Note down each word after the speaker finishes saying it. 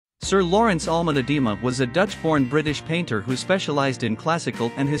Sir Lawrence Alma Tadema was a Dutch-born British painter who specialized in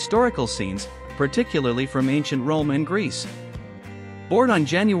classical and historical scenes, particularly from ancient Rome and Greece. Born on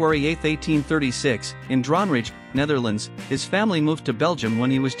January 8, 1836, in Dronrich, Netherlands, his family moved to Belgium when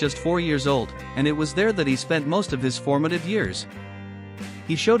he was just 4 years old, and it was there that he spent most of his formative years.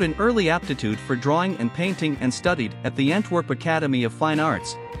 He showed an early aptitude for drawing and painting and studied at the Antwerp Academy of Fine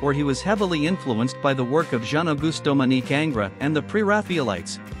Arts, where he was heavily influenced by the work of Jean-Auguste-Dominique Ingres and the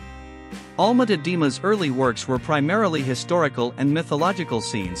Pre-Raphaelites. Alma Tadema's early works were primarily historical and mythological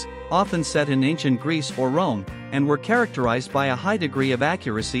scenes, often set in ancient Greece or Rome, and were characterized by a high degree of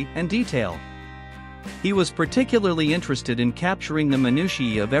accuracy and detail. He was particularly interested in capturing the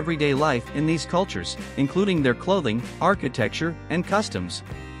minutiae of everyday life in these cultures, including their clothing, architecture, and customs.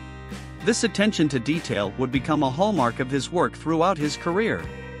 This attention to detail would become a hallmark of his work throughout his career.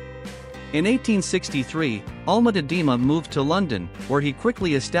 In 1863, Alma Tadema moved to London, where he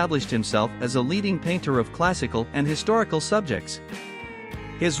quickly established himself as a leading painter of classical and historical subjects.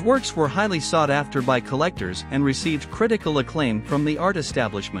 His works were highly sought after by collectors and received critical acclaim from the art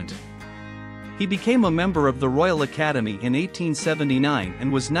establishment. He became a member of the Royal Academy in 1879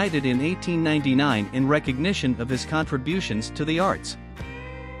 and was knighted in 1899 in recognition of his contributions to the arts.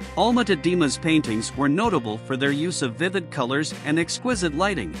 Alma Tadema's paintings were notable for their use of vivid colors and exquisite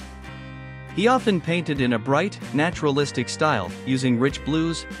lighting. He often painted in a bright, naturalistic style, using rich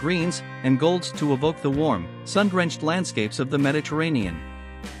blues, greens, and golds to evoke the warm, sun-drenched landscapes of the Mediterranean.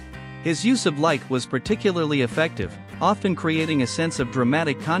 His use of light was particularly effective, often creating a sense of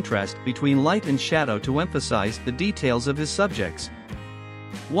dramatic contrast between light and shadow to emphasize the details of his subjects.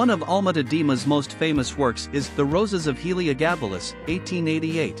 One of Alma Tadema's most famous works is The Roses of Heliogabalus,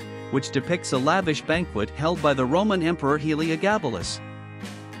 1888, which depicts a lavish banquet held by the Roman Emperor Heliogabalus.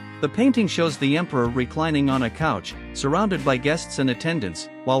 The painting shows the emperor reclining on a couch, surrounded by guests and attendants,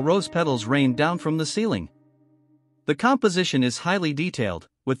 while rose petals rain down from the ceiling. The composition is highly detailed,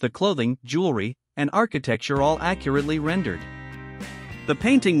 with the clothing, jewelry, and architecture all accurately rendered. The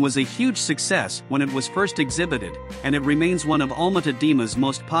painting was a huge success when it was first exhibited, and it remains one of Alma Tadema's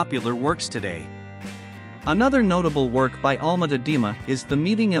most popular works today. Another notable work by Alma Tadema is The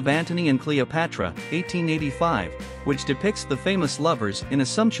Meeting of Antony and Cleopatra, 1885, which depicts the famous lovers in a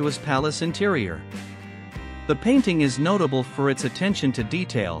sumptuous palace interior. The painting is notable for its attention to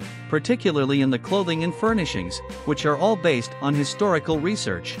detail, particularly in the clothing and furnishings, which are all based on historical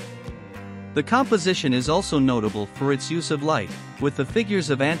research. The composition is also notable for its use of light, with the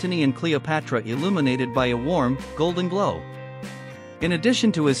figures of Antony and Cleopatra illuminated by a warm, golden glow. In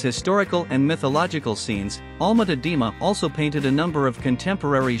addition to his historical and mythological scenes, Alma Tadema also painted a number of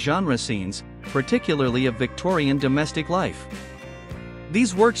contemporary genre scenes, particularly of Victorian domestic life.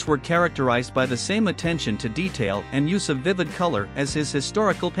 These works were characterized by the same attention to detail and use of vivid color as his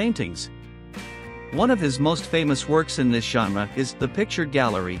historical paintings. One of his most famous works in this genre is The Picture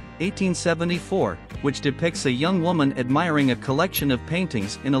Gallery, 1874, which depicts a young woman admiring a collection of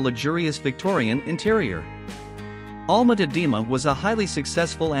paintings in a luxurious Victorian interior. Alma Tadema was a highly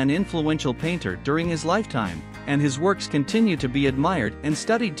successful and influential painter during his lifetime, and his works continue to be admired and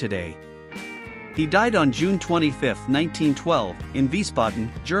studied today. He died on June 25, 1912, in Wiesbaden,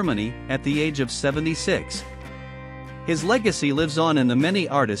 Germany, at the age of 76. His legacy lives on in the many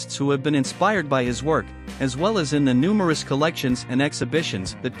artists who have been inspired by his work, as well as in the numerous collections and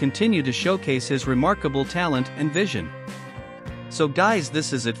exhibitions that continue to showcase his remarkable talent and vision. So guys,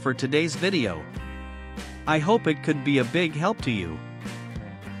 this is it for today's video. I hope it could be a big help to you.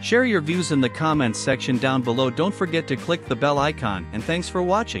 Share your views in the comments section down below. Don't forget to click the bell icon, and thanks for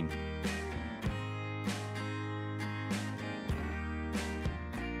watching.